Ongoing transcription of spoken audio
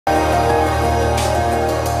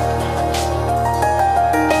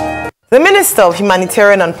The Minister of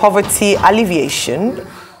Humanitarian and Poverty Alleviation,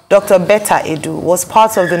 Dr. Betta Edu, was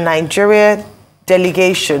part of the Nigeria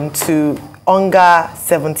delegation to UNGA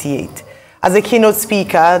 78. As a keynote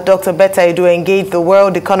speaker, Dr. Betta Edu engaged the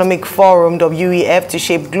World Economic Forum, WEF, to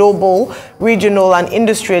shape global, regional and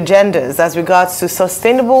industry agendas as regards to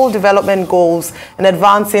sustainable development goals and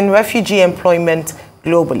advancing refugee employment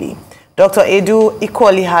globally. Dr. Edu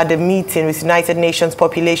equally had a meeting with United Nations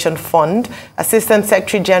Population Fund, Assistant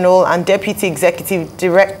Secretary General and Deputy Executive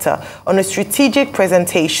Director on a strategic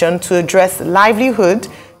presentation to address livelihood,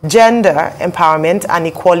 gender empowerment and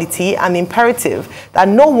equality, and the imperative that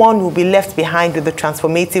no one will be left behind with the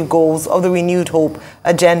transformative goals of the Renewed Hope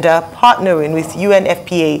Agenda, partnering with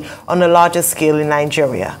UNFPA on a larger scale in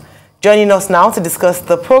Nigeria. Joining us now to discuss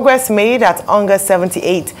the progress made at UNGA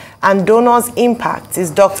 78 and donors' impact is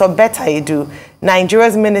Dr. Betta Edu,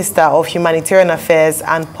 Nigeria's Minister of Humanitarian Affairs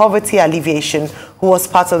and Poverty Alleviation, who was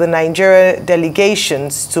part of the Nigeria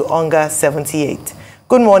delegations to UNGA 78.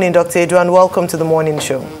 Good morning, Dr. Edu, and welcome to the morning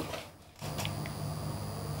show.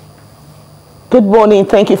 Good morning.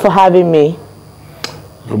 Thank you for having me.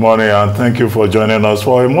 Good morning, and thank you for joining us.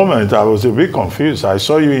 For a moment, I was a bit confused. I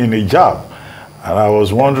saw you in hijab, and I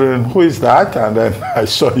was wondering, who is that? And then I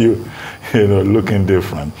saw you, looking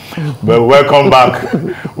different. But welcome back.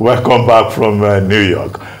 Welcome back from New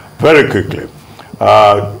York. Very quickly,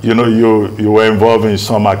 you were involved in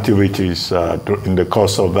some activities in the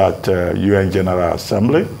course of that UN General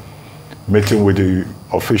Assembly, meeting with the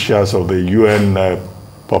officials of the UN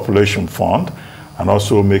Population Fund, and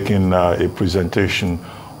also making a presentation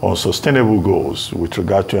on sustainable goals with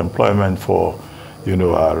regard to employment for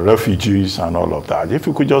refugees and all of that. If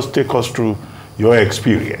you could just take us through your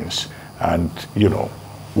experience and,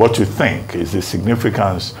 what you think is the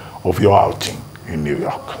significance of your outing in New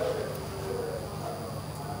York.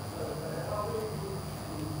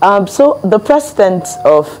 So the President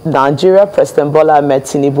of Nigeria, President Bola Ahmed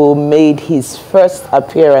Tinubu, made his first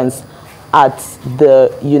appearance at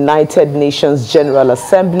the United Nations General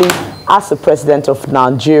Assembly as the President of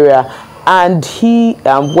Nigeria. And he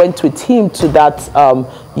went with him to that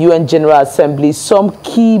UN General Assembly, some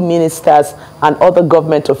key ministers and other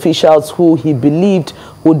government officials who he believed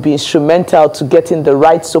would be instrumental to getting the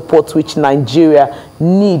right support which Nigeria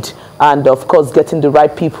need, and of course getting the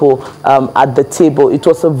right people at the table. It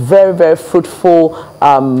was a very, very fruitful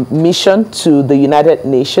mission to the United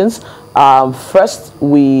Nations. First,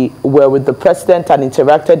 we were with the President and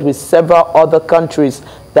interacted with several other countries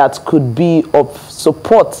that could be of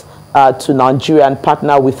support to Nigeria and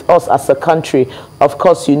partner with us as a country. Of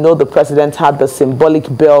course, the President had the symbolic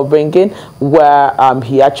bell ringing where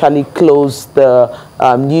he actually closed the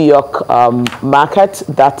New York market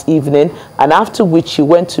that evening, and after which he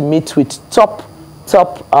went to meet with top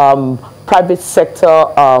private sector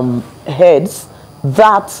heads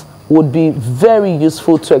that would be very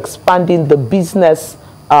useful to expanding the business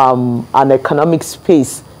and economic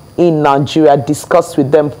space in Nigeria, discussed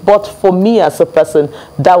with them. But for me as a person,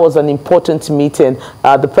 that was an important meeting.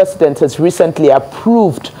 The President has recently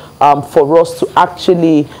approved for us to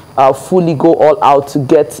actually fully go all out to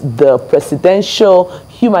get the Presidential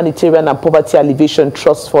Humanitarian and Poverty Alleviation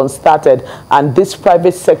Trust Fund started, and this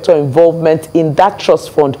private sector involvement in that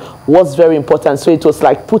trust fund was very important. So it was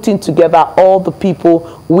like putting together all the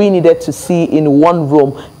people we needed to see in one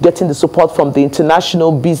room, getting the support from the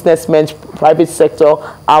international businessmen, private sector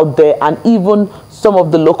out there, and even some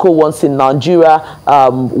of the local ones in Nigeria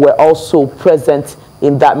were also present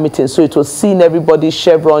in that meeting. So it was seeing everybody,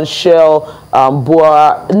 Chevron, Shell,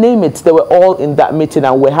 Boa, name it, they were all in that meeting,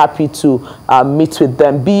 and we're happy to meet with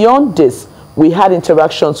them. Beyond this, we had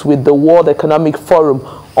interactions with the World Economic Forum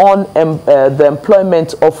on the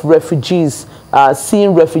employment of refugees,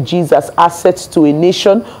 seeing refugees as assets to a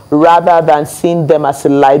nation rather than seeing them as a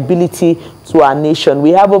liability to our nation. We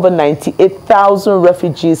have over 98,000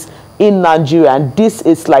 refugees in Nigeria, and this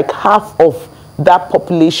is like half of that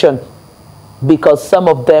population, because some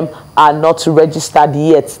of them are not registered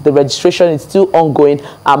yet. The registration is still ongoing,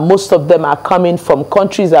 and most of them are coming from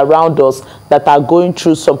countries around us that are going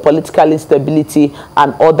through some political instability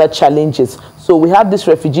and other challenges. So we have these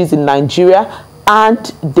refugees in Nigeria, and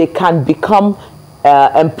they can become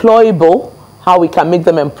employable, how we can make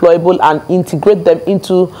them employable and integrate them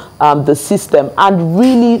into the system and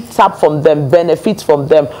really tap from them, benefit from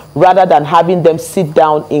them, rather than having them sit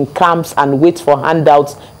down in camps and wait for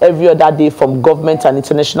handouts every other day from government and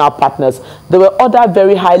international partners. There were other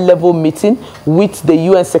very high-level meetings with the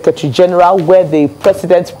UN Secretary General where the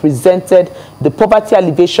President presented the Poverty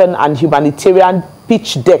Alleviation and Humanitarian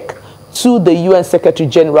pitch deck to the UN Secretary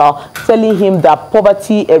General, telling him that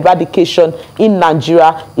poverty eradication in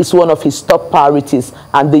Nigeria is one of his top priorities.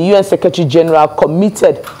 And the UN Secretary General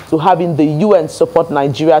committed to having the UN support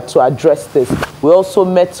Nigeria to address this. We also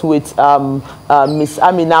met with Ms.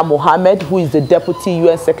 Amina Mohammed, who is the Deputy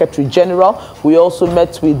UN Secretary General. We also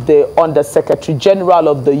met with the Under Secretary General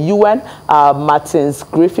of the UN, Martins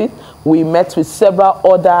Griffith. We met with several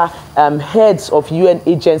other heads of UN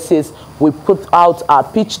agencies. We put out our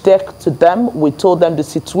pitch deck to them. We told them the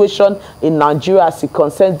situation in Nigeria as it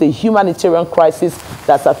concerns the humanitarian crisis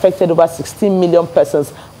that's affected over 16 million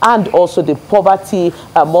persons, and also the poverty,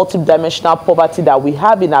 multidimensional poverty that we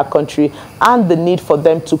have in our country, and the need for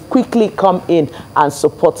them to quickly come in and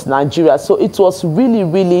support Nigeria. So it was really,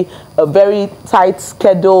 really a very tight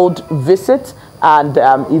scheduled visit and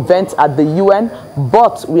event at the UN,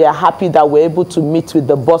 but we are happy that we're able to meet with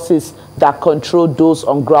the bosses that control those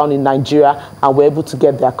on ground in Nigeria, and we're able to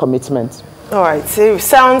get their commitment. All right, so it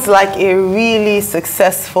sounds like a really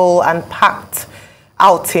successful and packed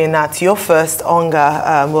outing at your first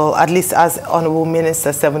UNGA, well, at least as Honorable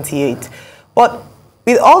Minister 78. But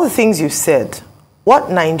with all the things you've said, what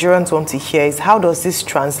Nigerians want to hear is, how does this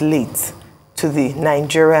translate to the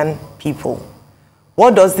Nigerian people?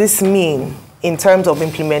 What does this mean in terms of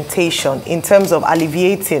implementation, in terms of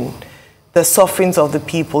alleviating the sufferings of the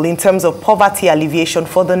people, in terms of poverty alleviation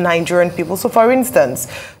for the Nigerian people? So, for instance,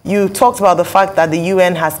 you talked about the fact that the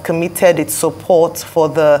UN has committed its support for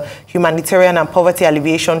the Humanitarian and Poverty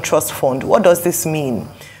Alleviation Trust Fund. What does this mean?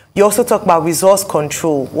 You also talk about resource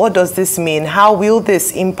control. What does this mean? How will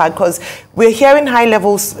this impact? Because we're hearing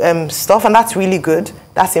high-level stuff, and that's really good.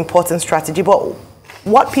 That's important strategy. But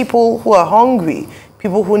what people who are hungry,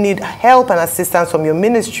 people who need help and assistance from your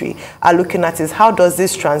ministry are looking at is, how does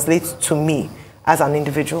this translate to me as an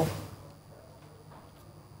individual?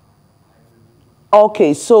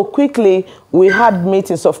 Okay, so quickly, we had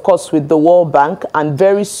meetings, of course, with the World Bank, and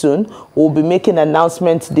very soon we'll be making an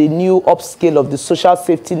announcement, the new upscale of the Social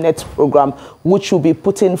Safety Net program, which will be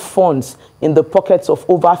putting funds in the pockets of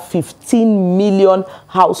over 15 million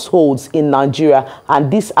households in Nigeria.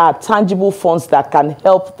 And these are tangible funds that can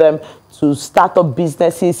help them to start up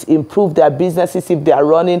businesses, improve their businesses if they are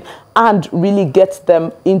running, and really get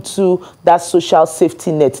them into that social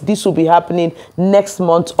safety net. This will be happening next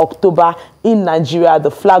month, October, in Nigeria.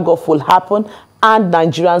 The flag off will happen, and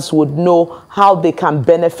Nigerians would know how they can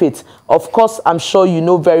benefit. Of course, I'm sure you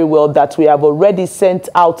know very well that we have already sent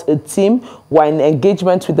out a team. We're in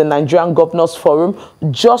engagement with the Nigerian Governors Forum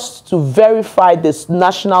just to verify this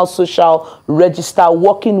National Social Register,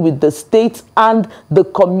 working with the state and the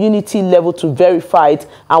community level to verify it,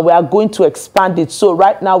 and we are going to expand it. So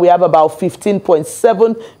right now we have about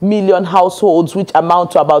 15.7 million households, which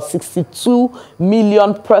amount to about 62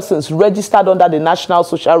 million persons registered under the National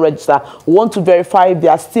Social Register. We want to verify if they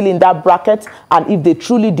are still in that bracket and if they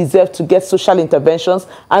truly deserve to get social interventions,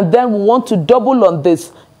 and then we want to double on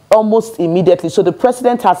this almost immediately. So the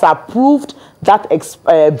president has approved that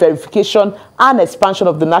verification and expansion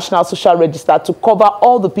of the National Social Register to cover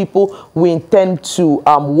all the people we intend to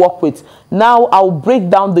work with. Now I'll break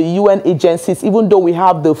down the UN agencies, even though we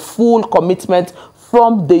have the full commitment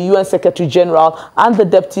from the UN Secretary General and the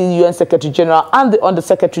Deputy UN Secretary General and the Under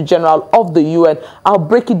Secretary General of the UN. I'll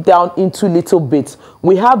break it down into little bits.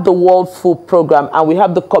 We have the World Food Program, and we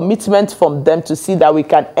have the commitment from them to see that we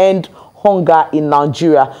can end hunger in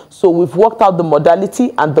Nigeria. So we've worked out the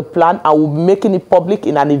modality and the plan, and we'll be making it public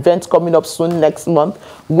in an event coming up soon next month,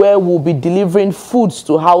 where we'll be delivering foods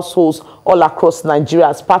to households all across Nigeria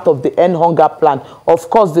as part of the End Hunger Plan.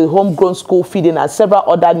 Of course, the homegrown school feeding and several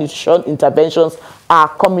other nutrition interventions are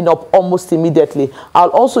coming up almost immediately. I'll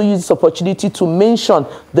also use this opportunity to mention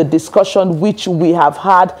the discussion which we have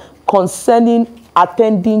had concerning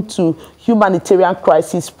attending to humanitarian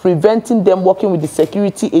crisis, preventing them, working with the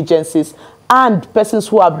security agencies and persons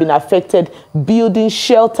who have been affected, building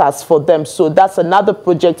shelters for them. So that's another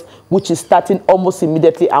project which is starting almost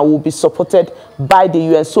immediately and will be supported by the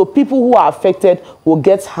UN. So people who are affected will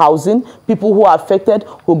get housing, people who are affected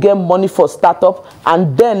will get money for startup,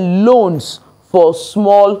 and then loans for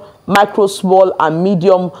small, micro, small and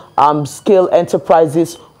medium scale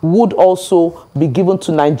enterprises would also be given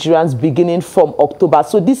to Nigerians beginning from October.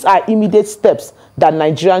 So these are immediate steps that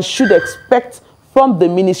Nigerians should expect from the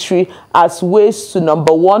ministry as ways to,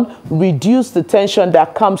 number one, reduce the tension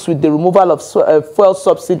that comes with the removal of fuel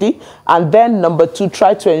subsidy, and then number two,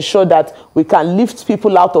 try to ensure that we can lift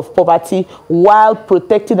people out of poverty while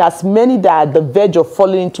protecting as many that are at the verge of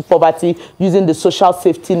falling into poverty using the social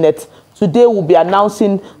safety net. Today, we'll be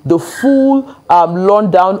announcing the full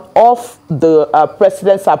rundown of the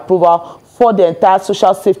President's approval for the entire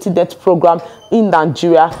social safety net program in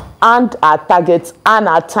Nigeria, and our targets and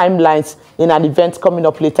our timelines in an event coming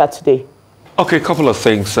up later today. Okay, a couple of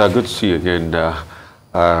things. Good to see you again,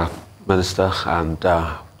 Minister, and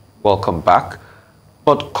welcome back.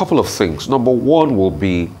 But a couple of things. Number one will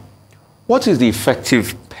be, what is the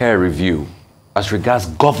effective peer review as regards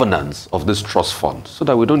governance of this trust fund, so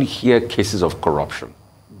that we don't hear cases of corruption?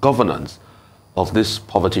 Governance of this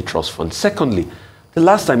poverty trust fund. Secondly, the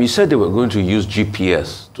last time you said they were going to use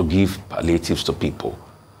GPS to give palliatives to people,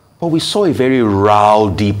 but we saw a very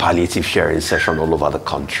rowdy palliative sharing session all over the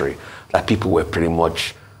country, that people were pretty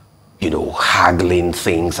much, you know, haggling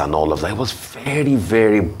things and all of that. It was very,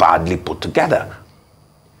 very badly put together.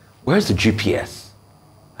 Where's the GPS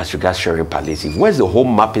as regards sharing palliative? Where's the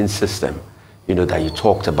home mapping system, you know, that you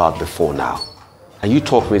talked about before now? And you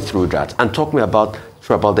talk me through that, and talk me about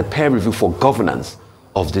the peer review for governance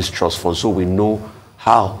of this trust fund, so we know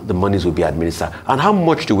how the monies will be administered. And how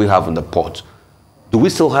much do we have in the pot? Do we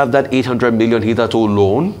still have that 800 million hitherto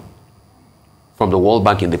loan from the World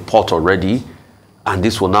Bank in the pot already? And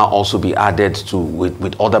this will now also be added to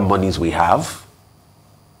with other monies we have?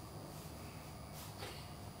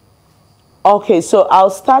 Okay, so I'll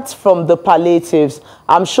start from the palliatives.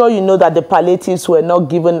 I'm sure you know that the palliatives were not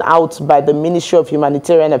given out by the Ministry of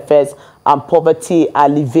Humanitarian Affairs and Poverty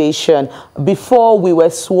Alleviation before we were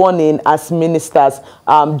sworn in as ministers.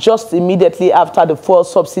 Just immediately after the fuel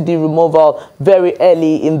subsidy removal, very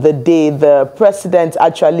early in the day, the president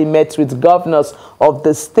actually met with governors of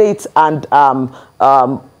the state and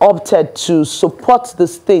opted to support the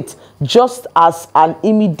state just as an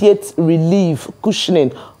immediate relief,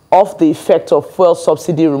 cushioning of the effect of fuel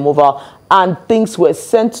subsidy removal, and things were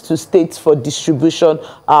sent to states for distribution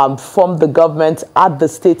from the government at the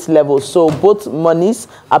state level. So both monies,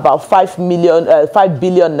 about 5 billion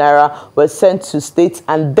naira, were sent to states,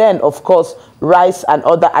 and then of course rice and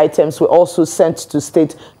other items were also sent to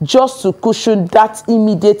state just to cushion that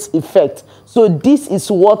immediate effect. So this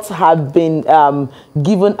is what have been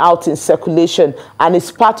given out in circulation, and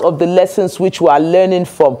it's part of the lessons which we are learning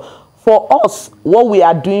from. For us, what we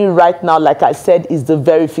are doing right now, like I said, is the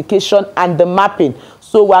verification and the mapping.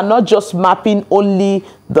 So we are not just mapping only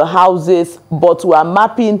the houses, but we are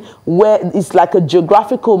mapping where it's like a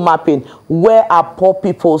geographical mapping. Where are poor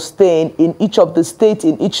people staying in each of the states,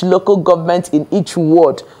 in each local government, in each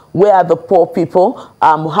ward? Where are the poor people?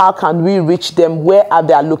 How can we reach them? Where are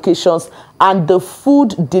their locations? And the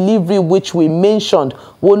food delivery, which we mentioned,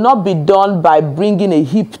 will not be done by bringing a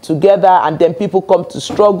heap together and then people come to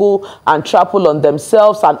struggle and trample on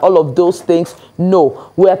themselves and all of those things.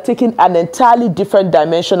 No, we are taking an entirely different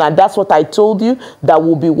dimension, and that's what I told you that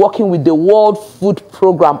we'll be working with the World Food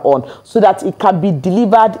Program on, so that it can be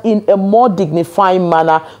delivered in a more dignified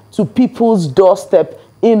manner to people's doorstep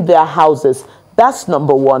in their houses. That's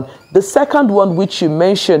number one. The second one, which you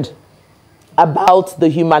mentioned, about the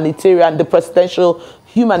humanitarian, the Presidential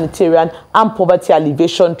Humanitarian and Poverty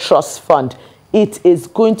Alleviation Trust Fund. It is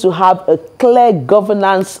going to have a clear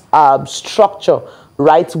governance structure,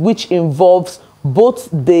 right, which involves both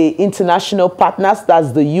the international partners,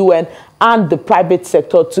 that's the UN, and the private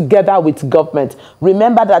sector together with government.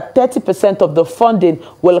 Remember that 30% of the funding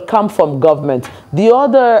will come from government. The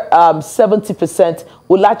other 70%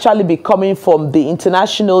 will actually be coming from the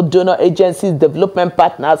international donor agencies, development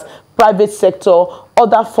partners, private sector,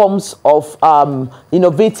 other forms of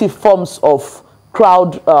innovative forms of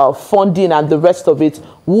crowd funding, and the rest of it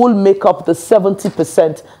will make up the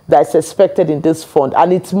 70% that is expected in this fund.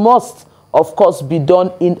 And it must, of course, be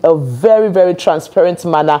done in a very, very transparent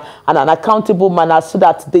manner and an accountable manner, so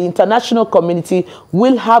that the international community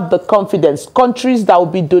will have the confidence. Countries that will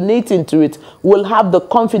be donating to it will have the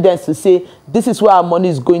confidence to say, this is where our money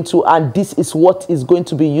is going to, and this is what is going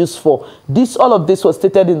to be used for. All of this was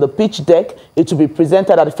stated in the pitch deck. It will be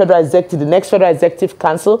presented at the Federal Executive, the next Federal Executive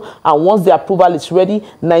Council, and once the approval is ready,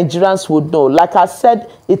 Nigerians would know. Like I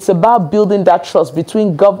said, it's about building that trust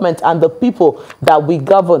between government and the people that we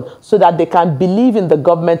govern, so that they can believe in the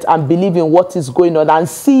government and believe in what is going on and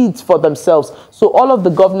see it for themselves. So all of the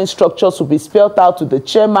governing structures will be spelled out to the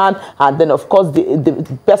chairman, and then of course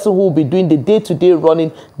the person who will be doing the day-to-day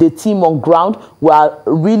running, the team on ground. We are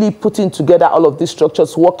really putting together all of these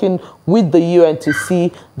structures, working with the UN to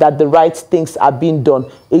see that the right things are being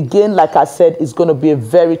done. Again, like I said, it's going to be a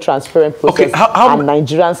very transparent process, okay, and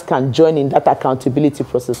Nigerians can join in that accountability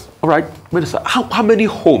process. All right, Minister, how many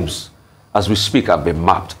homes, as we speak, have been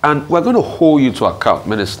mapped? And we're going to hold you to account,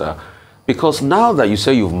 Minister, because now that you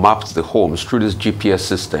say you've mapped the homes through this GPS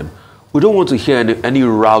system, we don't want to hear any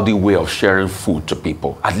rowdy way of sharing food to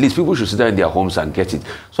people. At least people should sit there in their homes and get it.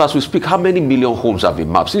 So as we speak, how many million homes have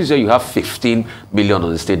been mapped? Since you have 15 million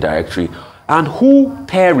on the state directory, and who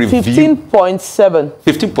peer reviewed? 15.7.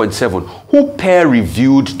 15.7. Who peer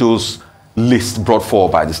reviewed those lists brought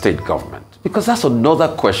forward by the state government? Because that's another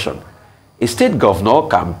question. A state governor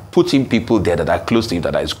can put in people there that are close to him,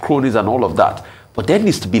 that are his cronies and all of that. But there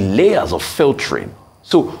needs to be layers of filtering.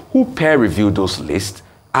 So who peer reviewed those lists?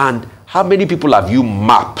 And how many people have you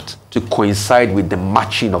mapped to coincide with the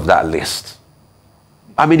matching of that list?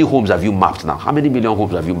 How many homes have you mapped now? How many million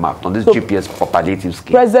homes have you mapped on this GPS propagative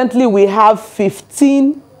scheme? Presently, we have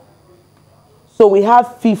 15. So we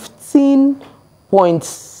have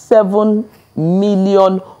 15.7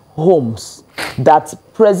 million homes that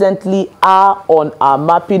presently are on our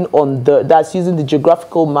mapping on the, that's using the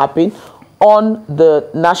geographical mapping on the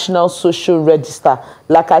National Social Register.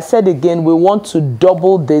 Like I said again, we want to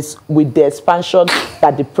double this with the expansion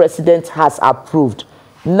that the president has approved.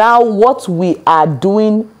 Now, what we are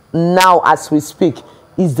doing now as we speak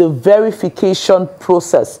is the verification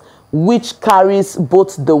process, which carries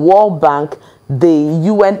both the World Bank, the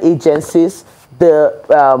UN agencies, the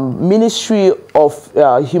Ministry of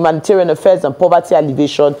Humanitarian Affairs and Poverty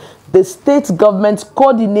Alleviation, the state government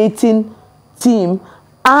coordinating team,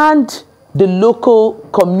 and the local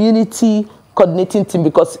community coordinating team,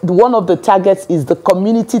 because one of the targets is the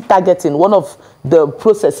community targeting. One of the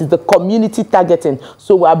process is the community targeting.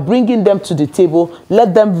 So we are bringing them to the table,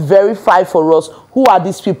 let them verify for us, who are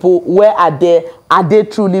these people, where are they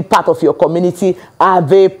truly part of your community, are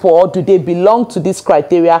they poor, do they belong to this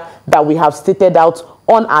criteria that we have stated out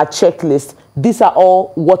on our checklist. These are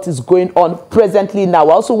all what is going on presently now.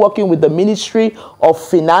 We're also working with the Ministry of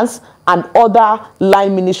Finance and other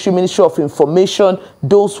line Ministry of Information,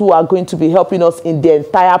 those who are going to be helping us in the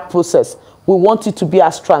entire process. We want it to be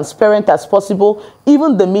as transparent as possible.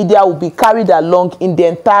 Even the media will be carried along in the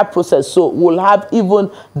entire process. So we'll have even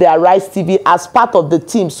the Arise TV as part of the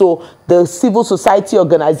team. So the civil society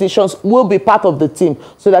organizations will be part of the team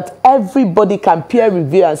so that everybody can peer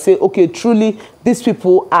review and say, okay, truly, these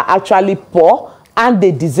people are actually poor and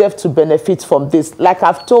they deserve to benefit from this. Like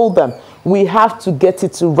I've told them, we have to get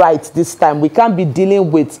it right this time. We can't be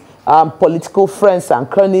dealing with political friends and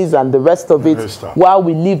cronies and the rest of it while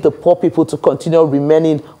we leave the poor people to continue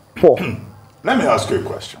remaining poor. Let me ask you a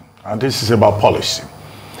question, and this is about policy.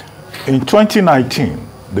 In 2019,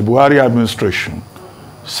 the Buhari administration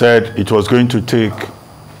said it was going to take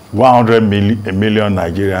 100 million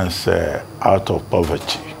Nigerians out of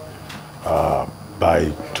poverty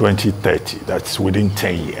by 2030. That's within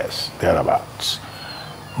 10 years, thereabouts.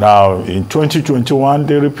 Now, in 2021,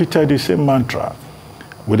 they repeated the same mantra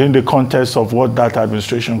within the context of what that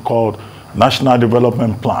administration called National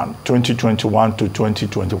Development Plan 2021 to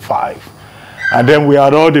 2025. And then we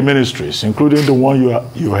had all the ministries, including the one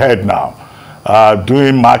you heard now,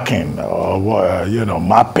 doing marking,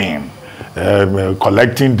 mapping,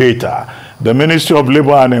 collecting data. The Ministry of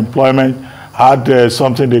Labor and Employment had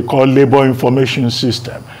something they call Labor Information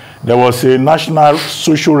System. There was a National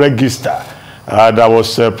Social Register that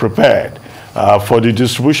was prepared for the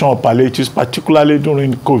distribution of palliatives, particularly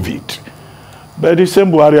during COVID. But the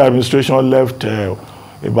same Buhari administration left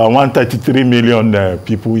about 133 million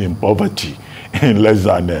people in poverty in less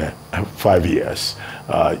than 5 years.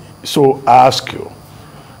 So I ask you,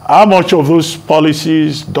 how much of those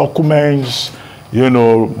policies, documents,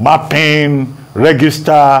 mapping,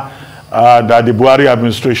 register that the Buhari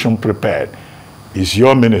administration prepared is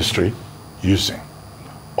your ministry using?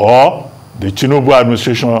 Or the Tinubu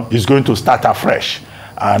administration is going to start afresh?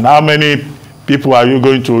 And how many people are you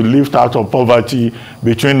going to lift out of poverty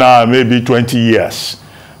between now and maybe 20 years?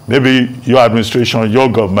 Maybe your administration, your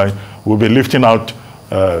government will be lifting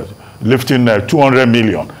 200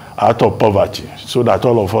 million out of poverty so that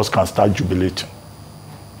all of us can start jubilating.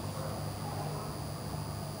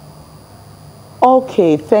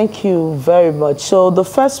 Okay, thank you very much. So the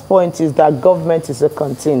first point is that government is a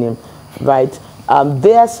continuum, right?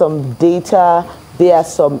 There are some data, there are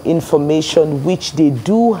some information which they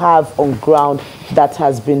do have on ground that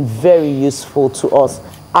has been very useful to us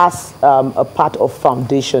as a part of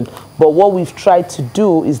foundation. But what we've tried to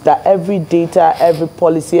do is that every data, every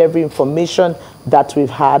policy, every information that we've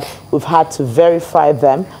had to verify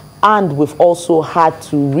them, and we've also had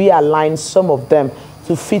to realign some of them to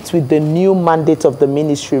to fit with the new mandate of the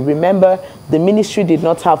ministry. Remember, the ministry did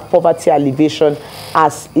not have poverty alleviation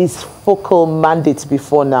as its focal mandate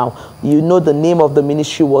before now. You know, the name of the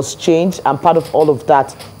ministry was changed, and part of all of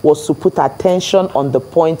that was to put attention on the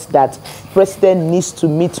point that President needs to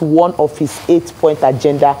meet one of his 8-point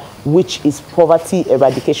agenda, which is poverty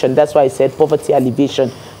eradication. That's why I said poverty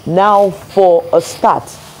alleviation. Now, for a start,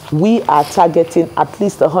 we are targeting at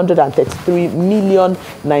least 133 million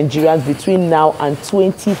Nigerians between now and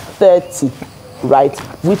 2030, right?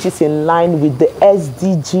 Which is in line with the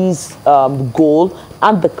SDGs goal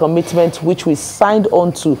and the commitment which we signed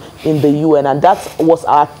on to in the UN. And that was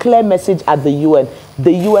our clear message at the UN.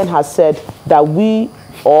 The UN has said that we,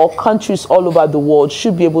 or countries all over the world,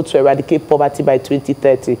 should be able to eradicate poverty by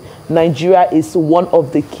 2030. Nigeria is one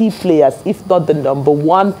of the key players, if not the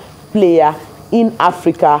 #1 player in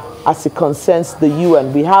Africa as it concerns the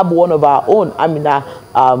UN. We have one of our own, Amina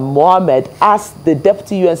Mohammed, as the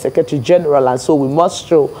Deputy UN Secretary General, and so we must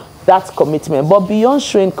show that commitment. But beyond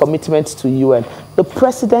showing commitment to UN, the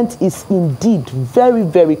President is indeed very,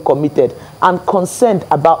 very committed and concerned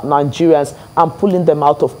about Nigerians and pulling them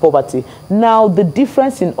out of poverty. Now, the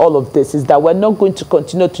difference in all of this is that we're not going to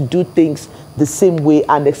continue to do things the same way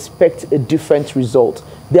and expect a different result.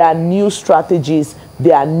 There are new strategies,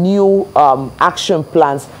 there are new action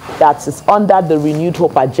plans that is under the Renewed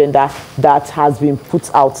Hope agenda that has been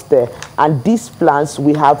put out there. And these plans,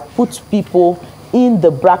 we have put people in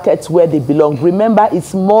the brackets where they belong. Remember,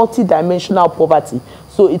 it's multi-dimensional poverty.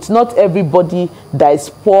 So it's not everybody that is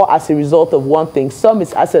poor as a result of one thing. Some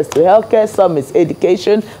is access to healthcare, some is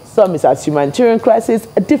education, some is as humanitarian crisis,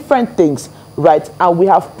 different things, right? And we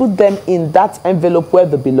have put them in that envelope where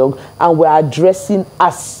they belong, and we're addressing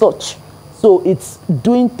as such. So it's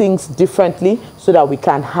doing things differently so that we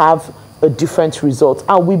can have a different result.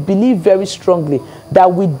 And we believe very strongly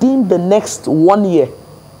that within the next 1 year,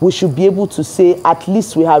 we should be able to say at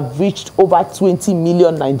least we have reached over 20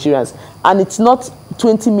 million Nigerians. And it's not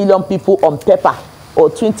 20 million people on paper or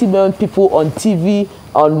 20 million people on TV,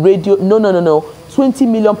 on radio. No, no, no, no. 20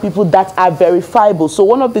 million people that are verifiable. So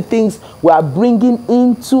one of the things we are bringing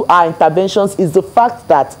into our interventions is the fact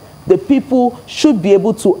that the people should be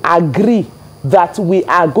able to agree that we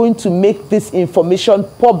are going to make this information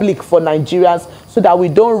public for Nigerians so that we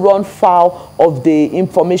don't run foul of the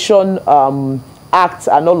Information Act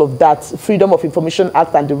and all of that, Freedom of Information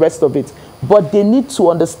Act and the rest of it. But they need to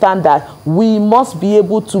understand that we must be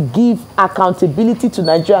able to give accountability to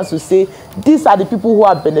Nigerians to say, these are the people who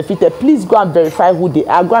have benefited. Please go and verify who they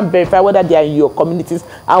are. Go and verify whether they are in your communities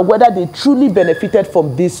and whether they truly benefited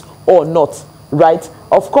from this or not, right?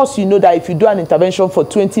 Of course, you know that if you do an intervention for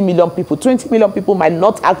 20 million people, 20 million people might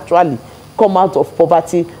not actually come out of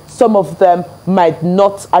poverty. Some of them might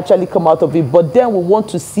not actually come out of it. But then we want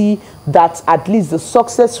to see that at least the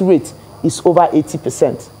success rate is over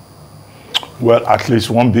 80%. Well, at least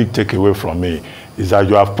one big takeaway from me is that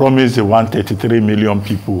you have promised the 133 million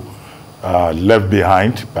people left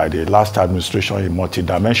behind by the last administration in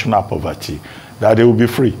multidimensional poverty, that they will be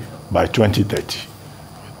free by 2030.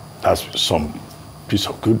 That's some piece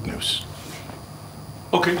of good news.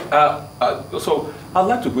 Okay, so I'd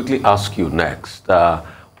like to quickly ask you next,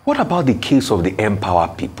 what about the case of the Empower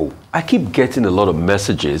people? I keep getting a lot of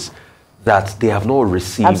messages that they have not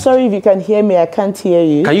received. I'm sorry if you can hear me, I can't hear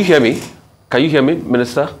you. Can you hear me? Can you hear me,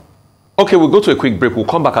 Minister? Okay, we'll go to a quick break. We'll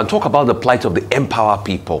come back and talk about the plight of the Empower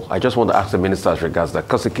people. I just want to ask the Minister as regards that,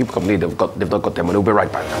 because they keep complaining they've not got them, and we'll be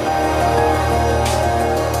right back.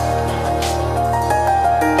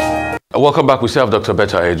 Welcome back. We still have Dr.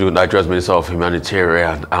 Betta Edu, Nigeria's Minister of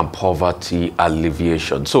Humanitarian and Poverty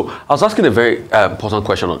Alleviation. So I was asking a very important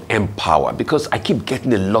question on Empower, because I keep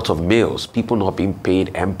getting a lot of mails, people not being paid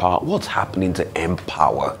Empower. What's happening to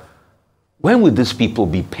Empower? When will these people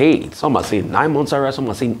be paid? Some are saying 9 months arrest, some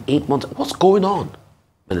are saying 8 months. What's going on,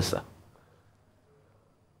 Minister?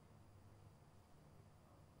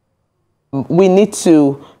 We need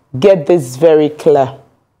to get this very clear.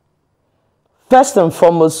 First and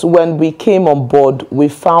foremost, when we came on board, we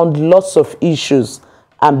found lots of issues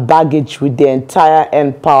and baggage with the entire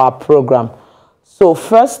Empower program. So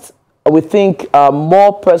first, we think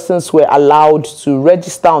more persons were allowed to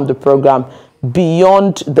register on the program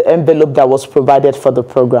beyond the envelope that was provided for the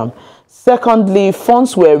program. Secondly,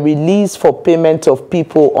 funds were released for payment of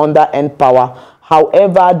people under Empower.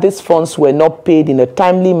 However, these funds were not paid in a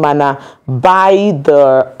timely manner by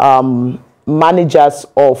the managers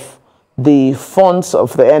of the funds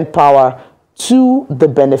of the Empower to the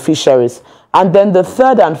beneficiaries. And then the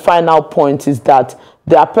third and final point is that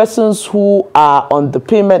there are persons who are on the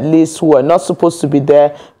payment list who are not supposed to be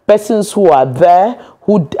there, persons who are there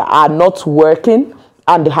who are not working,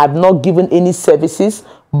 and have not given any services,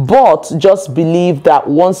 but just believe that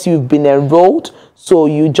once you've been enrolled, so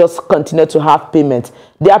you just continue to have payment.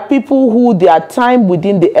 There are people who their time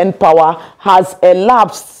within the N-Power has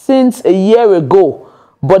elapsed since a year ago,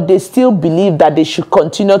 but they still believe that they should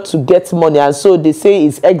continue to get money. And so they say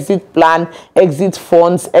it's exit plan, exit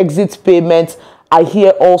funds, exit payments. I hear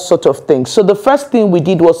all sorts of things. So the first thing we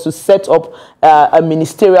did was to set up a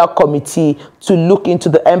ministerial committee to look into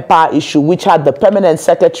the N-Power issue, which had the permanent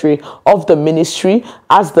secretary of the ministry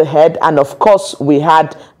as the head. And of course, we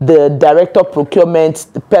had the director of procurement,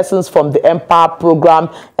 the persons from the N-Power program,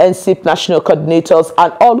 NCIP national coordinators,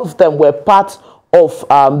 and all of them were part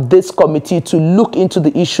of this committee to look into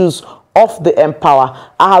the issues of the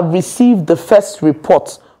N-Power. I have received the first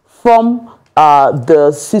report from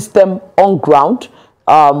the system on ground.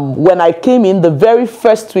 When I came in, the very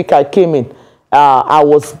first week I came in, I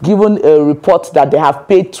was given a report that they have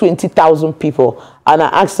paid 20,000 people. And I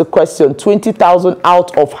asked the question, 20,000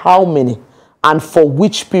 out of how many? And for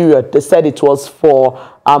which period? They said it was for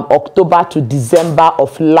October to December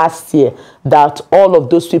of last year, that all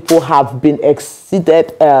of those people have been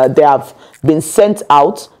exceeded, they have been sent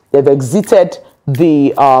out, they've exited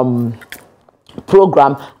the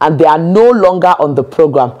program, and they are no longer on the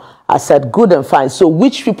program. I said, good and fine. So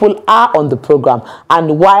which people are on the program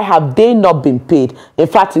and why have they not been paid? In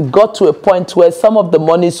fact, it got to a point where some of the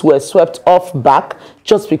monies were swept off back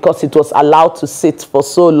just because it was allowed to sit for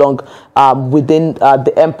so long within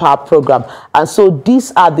the N-Power program. And so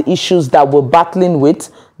these are the issues that we're battling with.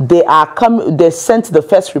 They sent the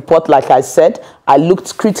first report, like I said. I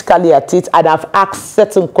looked critically at it and I've asked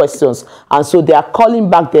certain questions. And so they are calling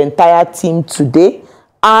back the entire team today,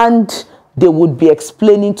 and they would be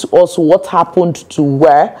explaining to us what happened to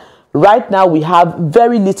where. Right now, we have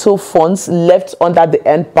very little funds left under the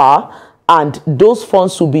N-Power, and those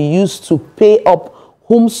funds will be used to pay up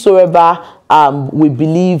whomsoever we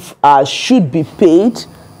believe should be paid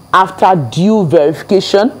after due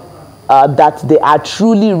verification that they are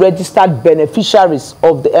truly registered beneficiaries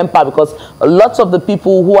of the N-Power, because lots of the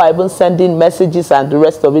people who are even sending messages and the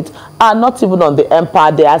rest of it are not even on the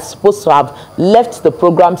N-Power. They are supposed to have left the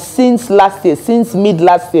program since last year, since mid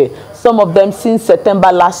last year, some of them since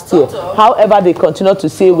September last year. However, they continue to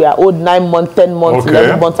say we are owed 9 months, 10 months,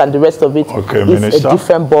 11 months, and the rest of it is a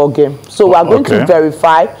different ball game. So we are going to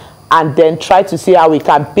verify and then try to see how we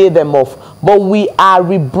can pay them off. But we are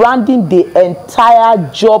rebranding the entire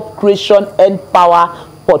job creation N-Power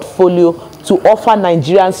portfolio to offer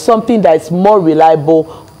Nigerians something that is more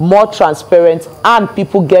reliable, more transparent, and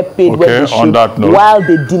people get paid when they should, while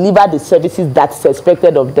they deliver the services that's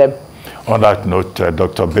expected of them. On that note,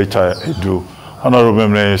 Dr. Betta Edu, Honorable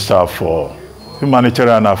Minister for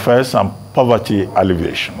Humanitarian Affairs and Poverty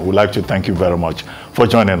Alleviation, we'd like to thank you very much for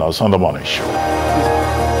joining us on The Morning Show.